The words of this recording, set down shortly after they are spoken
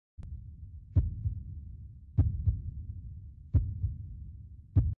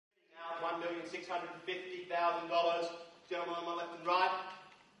$1,650,000. Gentlemen on my left and right.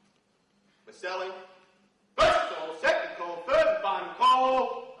 We're selling. First call, second call, third and final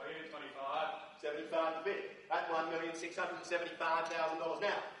call. 75 to bid. At $1,675,000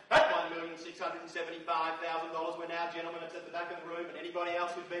 now. At $1,675,000, we're now gentlemen at the back of the room, and anybody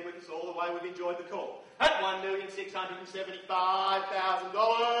else who's been with us all the way, we've enjoyed the call. At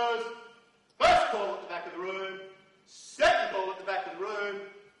 $1,675,000. First call at the back of the room. Second call at the back of the room.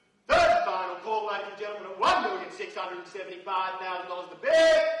 Third and final call, ladies and gentlemen, at $1,675,000 to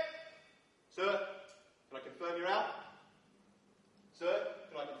bid. Sir, can I confirm you're out? Sir,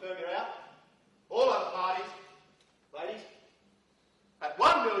 can I confirm you're out? All other parties, ladies, at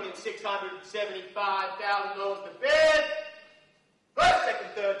 $1,675,000 to bid. First, second,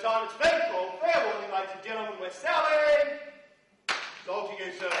 third time, it's been called. Fair warning, ladies and gentlemen, we're selling. It's all to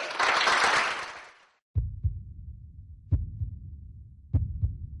you, sir.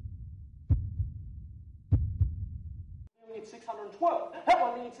 $1,612,000. At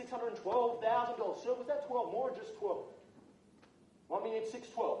 $1,612,000. Sir, was that 12 more or just 12?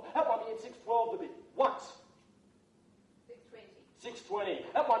 $1,612,000. At $1,612,000 to bid. Once. 620.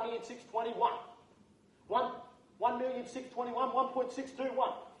 At $1,621,000. $1,621,000,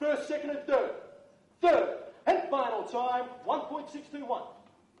 1.621. First, second, and third. Third and final time, 1.621.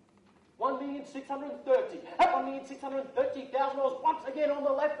 $1,630,000. At $1,630,000 once again on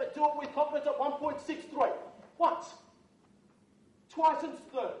the left, but do it with confidence at 1.63. Once. Twice and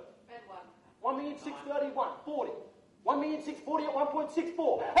third. And one. 1,631,000, 40. 1,640,000 at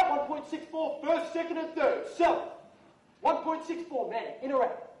 1.64. At 1.64, first, second, and third. Sell. 1.64, man, in or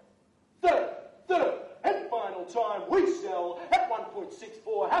out. Third, and final time, we sell at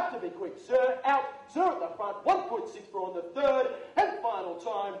 1.64. Have to be quick, sir. Out, sir, at the front. 1.64 on the third, and final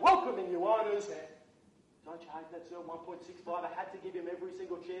time. Welcoming new owners. Don't you hate that, sir? 1.65. I had to give him every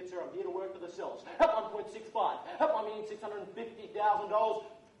single chance, sir. I'm here to work for the cells. At 1.65. At $1,650,000.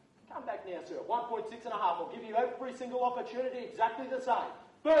 Come back now, sir. 1.6 and a half. I'll give you every single opportunity exactly the same.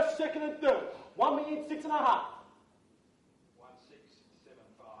 First, second, and third. 1,6 and a half.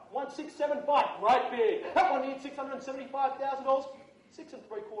 1,675. Great bid. At $1,675,000. 6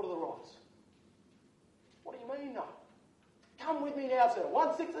 3/4 the rise. What do you mean, no? Come with me now, sir.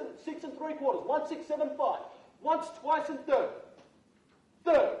 6 3/4. 1,675. Once, twice, and third.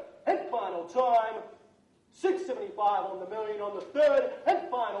 Third and final time. 675 on the million on the third and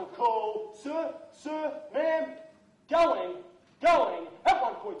final call. Sir, ma'am, going at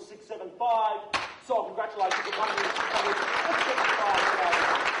 1.675. So congratulations at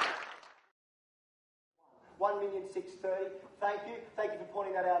 $1,675,000. 1,630,000. Thank you for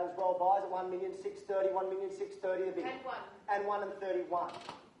pointing that out as well, guys. At 1,630,000, 1,630,000 a bit. And 1 and 31.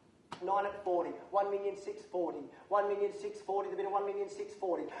 9 at 40. 1,640,000. 1,640,000 the bid of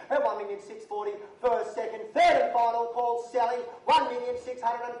 1,640,000. At 1,640,000, first, second, third and final call selling.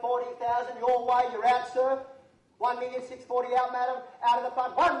 1,640,000 your way. You're out, sir. 1,640,000 out, madam. Out of the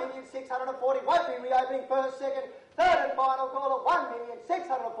front. 1,640,000 won't be reopening. First, second, third and final call at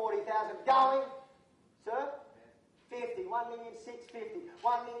 1,640,000 going. Sir? 50, 1,650,000,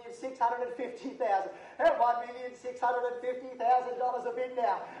 1,650,000. At $1,650,000 a bid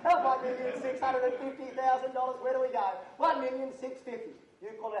now. At $1,650,000, where do we go? 1,650,000.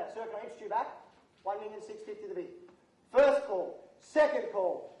 You call it out. Sir, can I interest you back? 1,650,000 the bid. First call. Second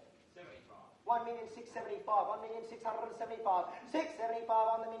call. 1,675,000, 1,675,000, 675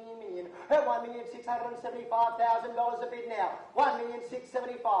 on the million. At $1,675,000 a bid now.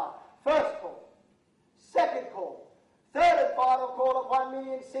 1,675,000. First call. Second call. Third and final call at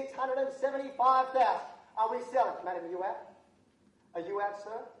 1,675,000. Are we selling? Madam, are you out? Are you out,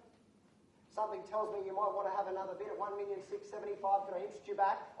 sir? Something tells me you might want to have another bid at 1,675,000. Can I interest you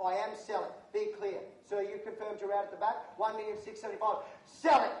back? I am selling. Be clear. Sir, you confirmed you're out at the back. 1,675,000.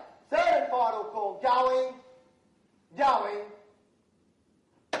 Selling. Third and final call. Going.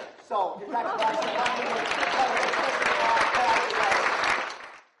 Sold. Congratulations. $1,675,000.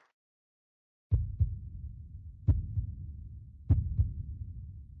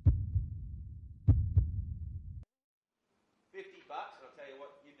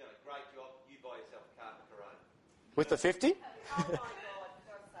 With the 50? Oh my God, for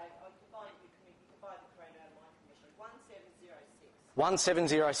God's sake, you can buy the Corona out of my commission.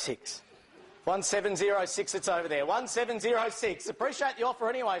 1706. 1706, it's over there. 1706. Appreciate the offer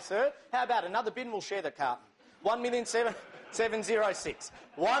anyway, sir. How about another bid and we'll share the carton? 1,706.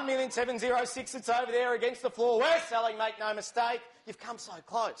 1,706, it's over there against the floor. We're selling, make no mistake. You've come so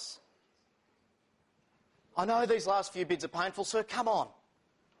close. I know these last few bids are painful, sir. Come on.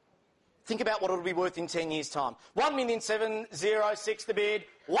 Think about what it'll be worth in 10 years' time. 1,706 the bid.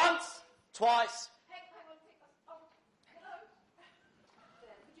 Once, Twice. Hang on a second. Oh, hello. Dan,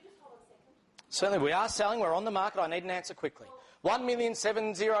 could you just hold on a second? Certainly, we are selling. We're on the market. I need an answer quickly.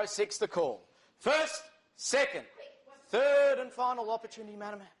 1,706 the call. First, second, third and final opportunity,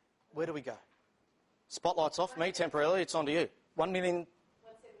 madam. Where do we go? Spotlight's off me temporarily. It's on to you.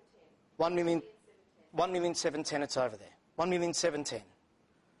 1,710,000. 1,710,000. It's over there. 1,710,000.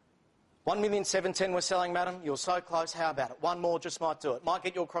 1,710,000 we're selling, madam. You're so close. How about it? One more just might do it. Might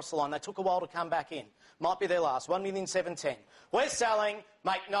get you across the line. They took a while to come back in. Might be their last. 1,710,000. We're selling.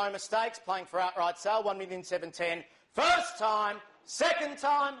 Make no mistakes. Playing for outright sale. 1,710,000. First time. Second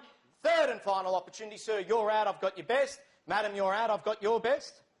time. Third and final opportunity. Sir, you're out. I've got your best. Madam, you're out. I've got your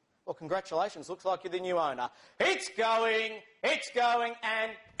best. Well, congratulations. Looks like you're the new owner. It's going,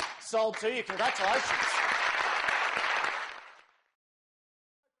 and sold to you. Congratulations.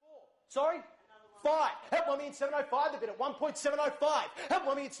 Sorry? 5. At 1,705,000, the bid at 1.705. At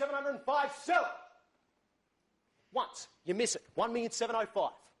 1,705,000, sell it. Once, you miss it.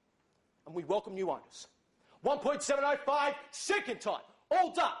 1,705,000. And we welcome new owners. 1.705, second time.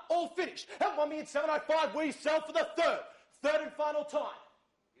 All done, all finished. At 1,705,000, we sell for the third and final time.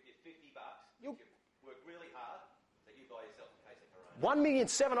 Give you $50. You work really hard, so you buy yourself a case of Corona.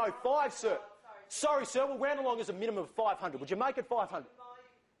 1,705,000, sir. Sorry, sir, we'll round along as a minimum of 500. Would you make it 500?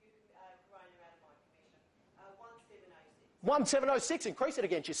 1,706, increase it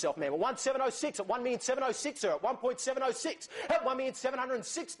against yourself, man. 1,706 at 1,706, sir, at 1.706. At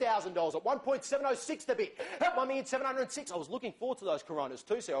 1,706,000 at 1.706 the bid. At 1,706, I was looking forward to those Coronas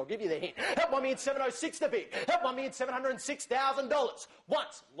too, sir, I'll give you the hint. At 1,706 the bid. At $1,706,000.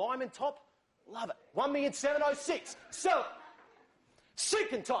 Once, Lyman top, love it. 1,706, sell it.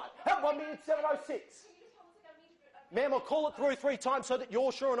 Second time, at 1,706. Ma'am, I'll call it through 3 times so that you're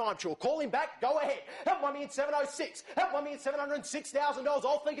sure and I'm sure. Call him back, go ahead. At 1,706, at $1,706,000,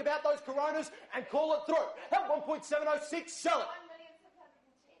 I'll think about those Coronas and call it through. At 1.706, sell it.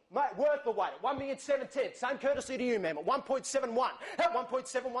 1,710,000. Mate, worth the wait. At 1,710,000. Same courtesy to you, ma'am. At 1.71. At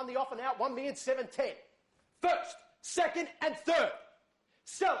 1.71, the offer now at 1,710,000. First, second and third.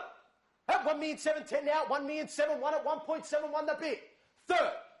 Sell it. At 1,710,000 now, 1,701 at 1.71 the bid.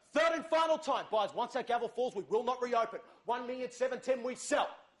 Third and final time. Buyers, once that gavel falls, we will not reopen. 1,710,000 we sell.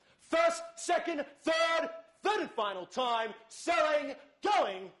 First, second, third and final time. Selling,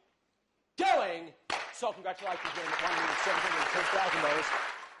 going. So congratulations, man, at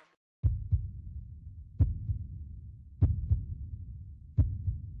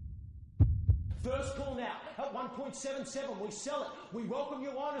 $1,710,000. First call now, at 1.77, we sell it. We welcome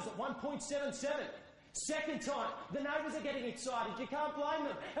new owners at 1.77. Second time, the neighbours are getting excited. You can't blame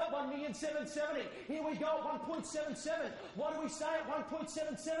them. At 1,770,000. Here we go at 1.77. What do we say at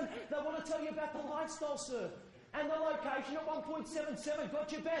 1.77? They want to tell you about the lifestyle, sir. And the location at 1.77. Got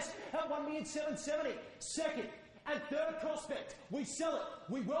your best at 1,770,000. Second and third prospect. We sell it.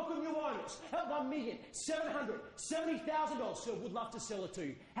 We welcome new owners at $1,770,000. Sir, would love to sell it to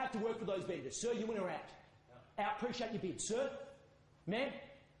you. Have to work for those vendors. Sir, you win or out? Out. Appreciate your bid. Sir? Ma'am?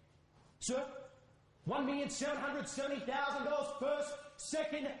 Sir? $1,770,000 first,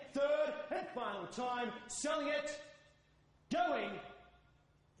 second, third, and final time. Selling it. Going.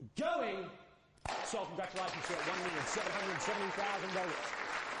 So congratulations, sir, at $1,770,000.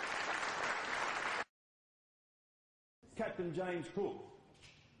 Captain James Cook.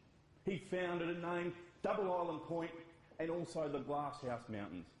 He founded and named Double Island Point and also the Glasshouse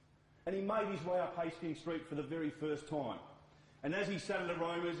Mountains. And he made his way up Hastings Street for the very first time. And as he sat in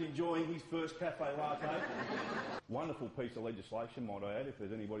aromas enjoying his first cafe latte, wonderful piece of legislation, might I add, if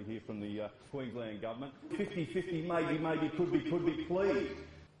there's anybody here from the Queensland government. 50-50, maybe, could be, please.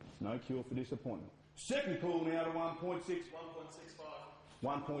 No cure for disappointment. Second call now to 1.6.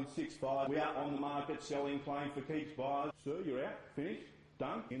 1.65. We are on the market, selling, playing for keeps, buyers. Sir, you're out, finished,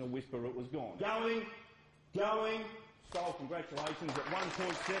 done. In a whisper, it was gone. Going. Sold, congratulations, at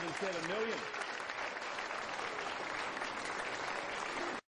 1.77 million.